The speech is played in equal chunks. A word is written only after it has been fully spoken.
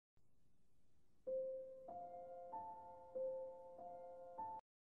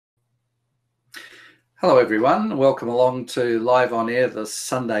Hello everyone, welcome along to Live on Air this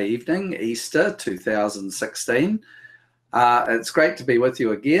Sunday evening, Easter 2016. It's great to be with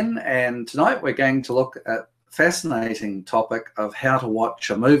you again, and tonight we're going to look at a fascinating topic of how to watch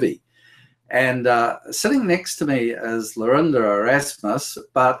a movie. And sitting next to me is Laurinda Erasmus,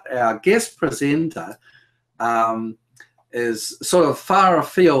 but our guest presenter is sort of far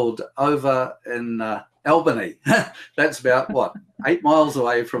afield over in Albany. That's about, what, 8 miles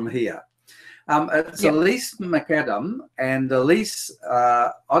away from here. It's Yep. Elise Macadam, and Elise,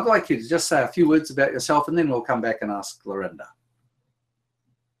 I'd like you to just say a few words about yourself, and then we'll come back and ask Laurinda.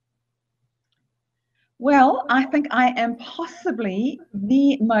 Well, I think I am possibly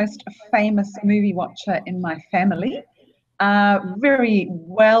the most famous movie watcher in my family. Very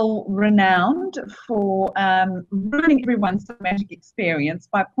well renowned for ruining everyone's cinematic experience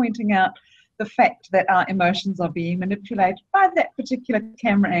by pointing out the fact that our emotions are being manipulated by that particular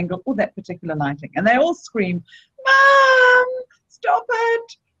camera angle or that particular lighting. And they all scream, "Mom, stop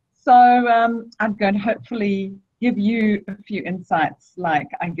it!" So I'm going to hopefully give you a few insights like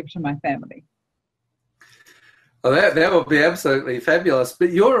I give to my family. Well, that would be absolutely fabulous.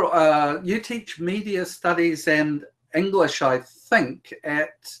 But you teach media studies and English, I think,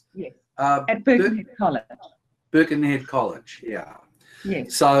 at Birkenhead College. Birkenhead College, yeah.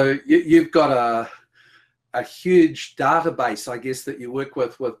 Yes. So you've got a huge database, I guess, that you work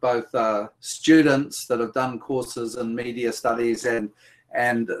with both students that have done courses in media studies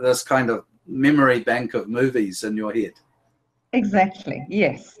and this kind of memory bank of movies in your head. Exactly.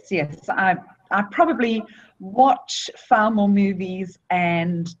 Yes. I probably watch far more movies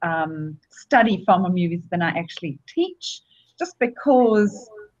and study far more movies than I actually teach, just because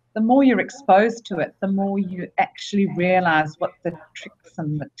the more you're exposed to it, the more you actually realize what the tricks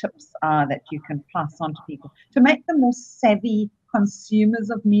and the tips are that you can pass on to people to make them more savvy consumers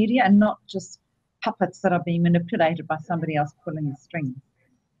of media and not just puppets that are being manipulated by somebody else pulling the strings.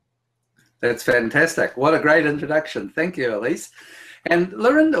 That's fantastic. What a great introduction. Thank you, Elise. And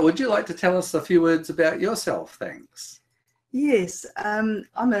Laurinda, would you like to tell us a few words about yourself? Thanks. Yes, I'm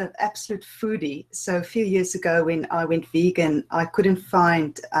an absolute foodie. So a few years ago when I went vegan, I couldn't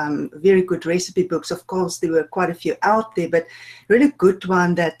find very good recipe books. Of course, there were quite a few out there, but a really good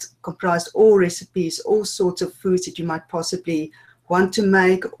one that comprised all recipes, all sorts of foods that you might possibly want to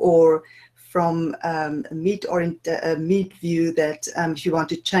make, or from a meat view that if you want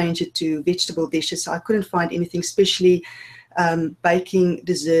to change it to vegetable dishes. So I couldn't find anything, especially baking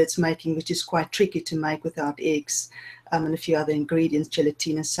desserts, which is quite tricky to make without eggs. And a few other ingredients,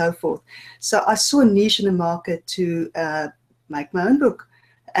 gelatin and so forth. So I saw a niche in the market to make my own book.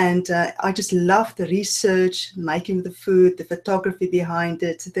 And I just loved the research, making the food, the photography behind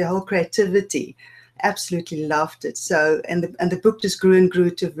it, the whole creativity. Absolutely loved it. So, and the book just grew and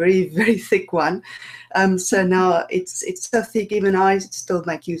grew to a very, very thick one. So now it's so thick, even I still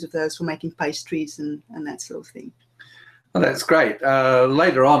make use of those for making pastries and that sort of thing. Well, that's great.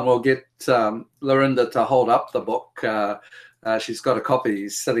 Later on, we'll get Laurinda to hold up the book. She's got a copy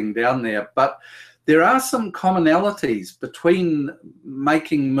sitting down there. But there are some commonalities between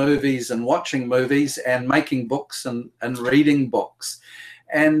making movies and watching movies and making books and reading books.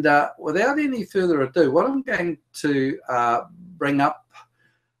 And without any further ado, what I'm going to bring up,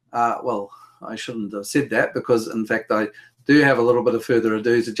 well, I shouldn't have said that because, in fact, I do have a little bit of further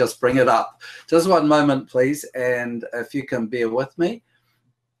ado to just bring it up. Just one moment, please, and if you can bear with me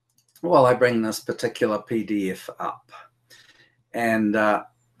while I bring this particular PDF up. And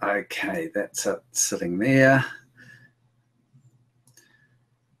okay, that's it sitting there.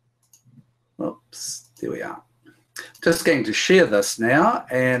 Oops, there we are. Just going to share this now,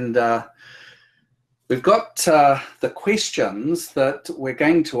 and we've got the questions that we're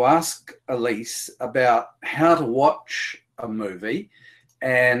going to ask Elise about how to watch a movie,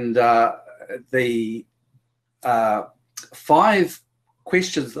 and the 5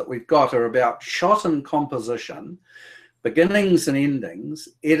 questions that we've got are about shot and composition, beginnings and endings,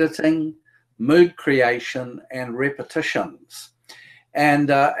 editing, mood creation, and repetitions.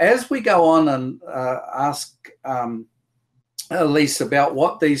 And as we go on and ask Elise about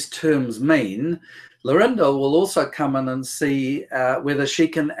what these terms mean, Laurinda will also come in and see whether she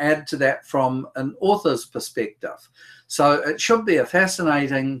can add to that from an author's perspective. So it should be a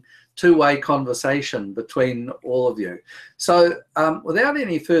fascinating two-way conversation between all of you. So without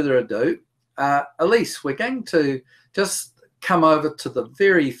any further ado, Elise, we're going to just come over to the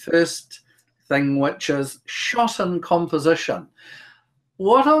very first thing, which is shot and composition.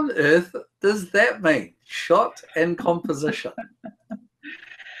 What on earth does that mean, shot and composition?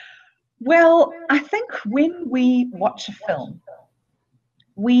 Well, I think when we watch a film,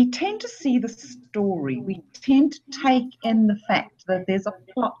 we tend to see the story. We tend to take in the fact that there's a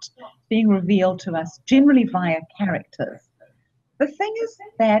plot being revealed to us, generally via characters. The thing is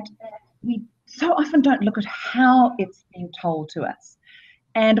that we so often don't look at how it's being told to us.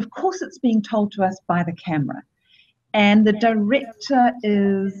 And of course, it's being told to us by the camera. And the director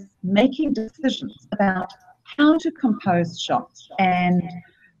is making decisions about how to compose shots and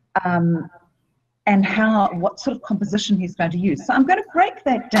what sort of composition he's going to use. So I'm going to break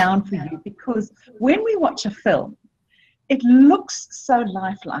that down for you, because when we watch a film, it looks so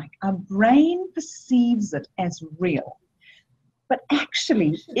lifelike. Our brain perceives it as real. But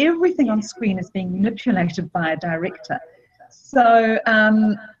actually, everything on screen is being manipulated by a director. So,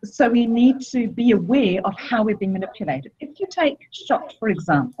 so we need to be aware of how we're being manipulated. If you take shot, for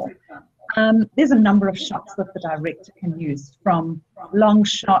example, there's a number of shots that the director can use, from long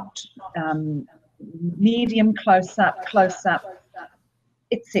shot, medium close-up,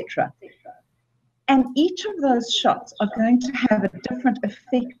 etc. And each of those shots are going to have a different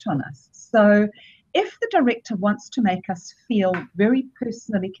effect on us. So if the director wants to make us feel very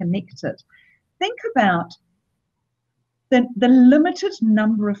personally connected, think about the limited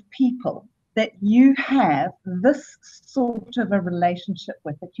number of people that you have this sort of a relationship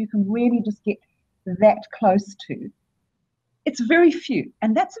with, that you can really just get that close to. It's very few,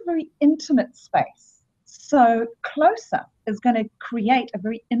 and that's a very intimate space. So close-up is going to create a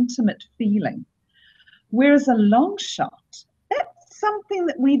very intimate feeling. Whereas a long shot, that's something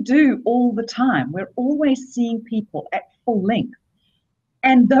that we do all the time. We're always seeing people at full length.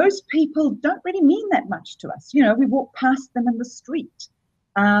 And those people don't really mean that much to us. You know, we walk past them in the street.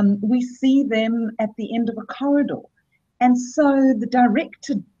 We see them at the end of a corridor. And so the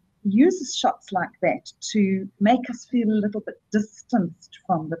director uses shots like that to make us feel a little bit distanced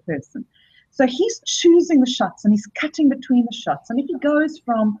from the person. So he's choosing the shots and he's cutting between the shots. And if he goes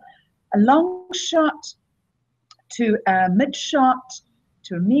from a long shot to a mid shot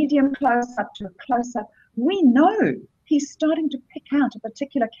to a medium close-up to a close-up, we know he's starting to pick out a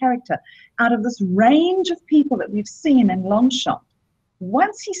particular character out of this range of people that we've seen in long shot.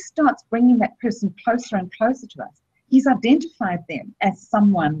 Once he starts bringing that person closer and closer to us, he's identified them as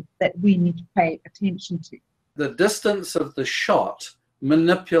someone that we need to pay attention to. The distance of the shot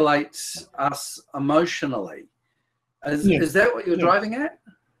manipulates us emotionally. Is that what you're driving at?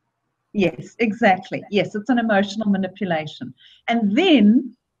 Yes, exactly. Yes, it's an emotional manipulation. And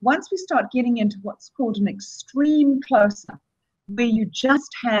then once we start getting into what's called an extreme close-up, where you just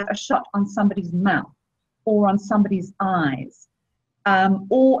have a shot on somebody's mouth or on somebody's eyes,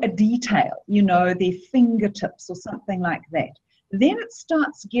 or a detail, you know, their fingertips or something like that, then it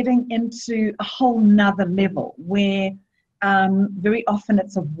starts getting into a whole nother level where very often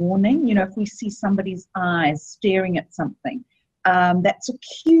it's a warning. You know, if we see somebody's eyes staring at something, that's a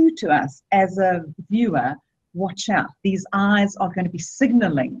cue to us as a viewer. Watch out, these eyes are going to be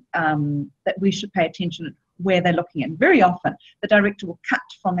signaling that we should pay attention to where they're looking at. And very often the director will cut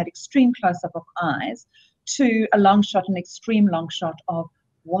from that extreme close-up of eyes to a long shot, an extreme long shot of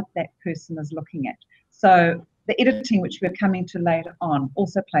what that person is looking at. So the editing, which we're coming to later on,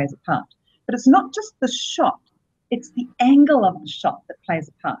 also plays a part. But it's not just the shot, it's the angle of the shot that plays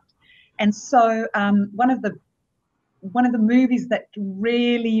a part. And so one of the movies that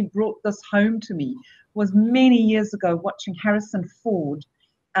really brought this home to me was many years ago watching Harrison Ford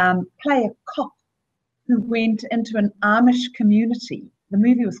play a cop who went into an Amish community. The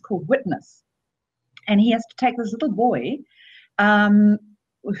movie was called Witness. And he has to take this little boy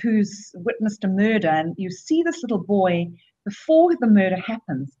who's witnessed a murder. And you see this little boy before the murder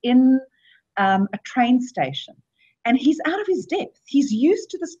happens in a train station. And he's out of his depth. He's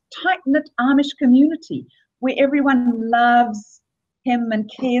used to this tight-knit Amish community where everyone loves him and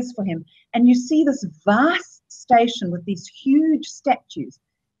cares for him. And you see this vast station with these huge statues.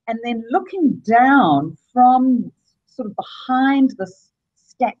 And then looking down from sort of behind this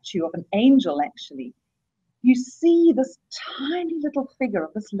statue of an angel, actually, you see this tiny little figure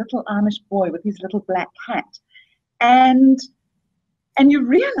of this little Amish boy with his little black hat. And you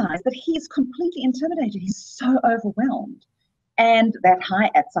realize that he is completely intimidated. He's so overwhelmed. And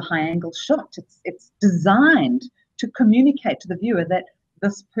it's a high angle shot. It's designed to communicate to the viewer that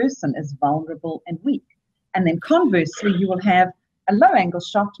this person is vulnerable and weak. And then conversely, you will have a low angle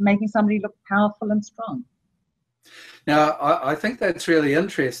shot making somebody look powerful and strong. Now, I think that's really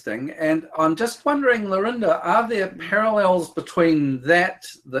interesting. And I'm just wondering, Laurinda, are there parallels between that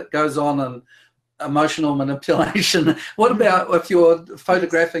goes on in emotional manipulation? What about if you're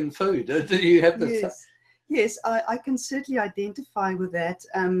photographing food? Do you have this? Yes, I can certainly identify with that.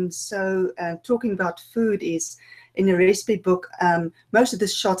 So talking about food is, in a recipe book, most of the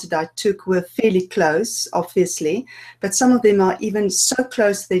shots that I took were fairly close, obviously, but some of them are even so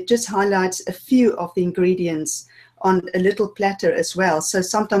close they just highlight a few of the ingredients on a little platter as well. So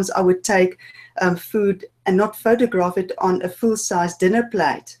sometimes I would take food and not photograph it on a full-size dinner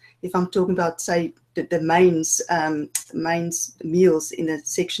plate. If I'm talking about, say, the mains meals in a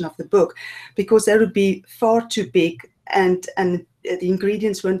section of the book, because that would be far too big, and the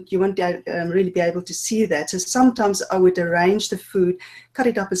ingredients you won't really be able to see that. So sometimes I would arrange the food, cut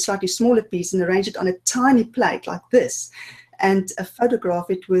it up in slightly smaller pieces, and arrange it on a tiny plate like this, and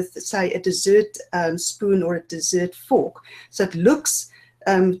photograph it with, say, a dessert spoon or a dessert fork. So it looks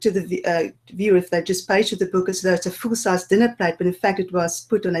to the viewer, if they just page with the book, as though it's a full-size dinner plate, but in fact it was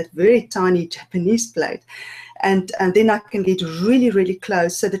put on a very tiny Japanese plate. And then I can get really, really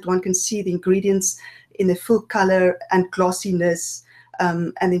close so that one can see the ingredients in the full color and glossiness.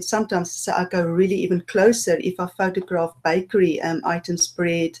 And then sometimes I go really even closer if I photograph bakery items,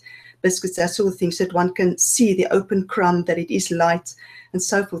 bread, biscuits, that sort of thing, so that one can see the open crumb, that it is light, and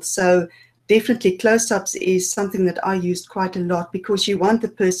so forth. So definitely close-ups is something that I used quite a lot, because you want the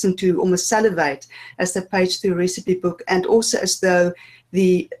person to almost salivate as they page through a recipe book, and also as though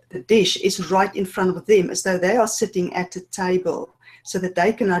the dish is right in front of them, as though they are sitting at a table, so that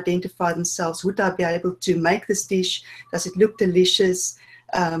they can identify themselves. Would I be able to make this dish? Does it look delicious?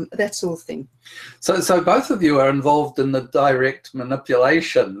 That sort of thing. So both of you are involved in the direct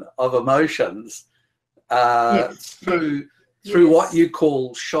manipulation of emotions Yes. through Yes. what you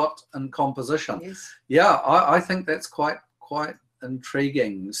call shot and composition. Yes. Yeah, I think that's quite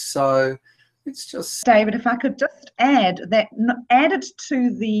intriguing. So it's just, David, if I could just add that, added to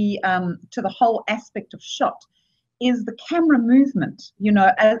the whole aspect of shot is the camera movement. You know,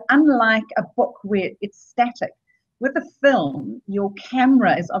 unlike a book where it's static, with a film, your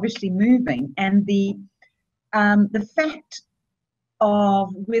camera is obviously moving, and the fact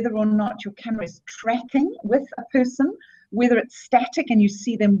of whether or not your camera is tracking with a person, whether it's static and you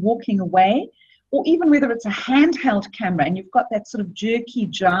see them walking away, or even whether it's a handheld camera and you've got that sort of jerky,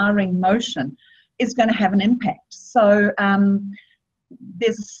 jarring motion, is going to have an impact. So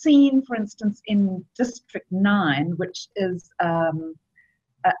there's a scene, for instance, in District 9, which is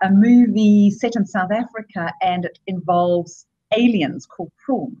a movie set in South Africa, and it involves aliens called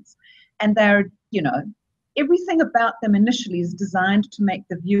prawns. And they're, you know, everything about them initially is designed to make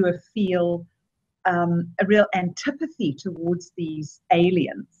the viewer feel a real antipathy towards these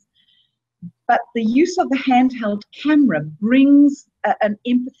aliens. But the use of the handheld camera brings an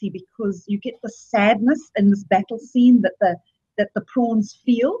empathy, because you get the sadness in this battle scene that the prawns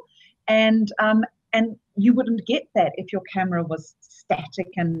feel, and you wouldn't get that if your camera was static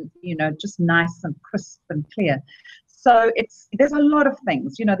and, you know, just nice and crisp and clear. So there's a lot of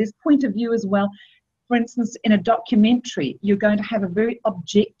things, you know, there's point of view as well. For instance, in a documentary, you're going to have a very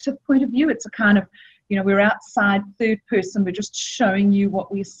objective point of view. It's a kind of, you know, we're outside third person, we're just showing you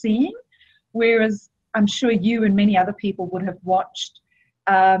what we're seeing. Whereas I'm sure you and many other people would have watched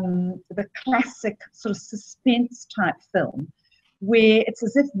the classic sort of suspense type film, where it's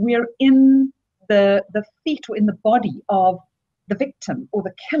as if we're in the feet or in the body of the victim or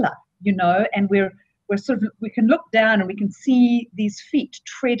the killer, you know, and we're sort of, we can look down and we can see these feet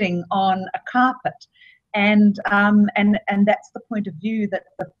treading on a carpet, and that's the point of view that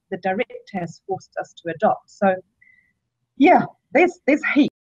the director has forced us to adopt. So yeah, there's heaps.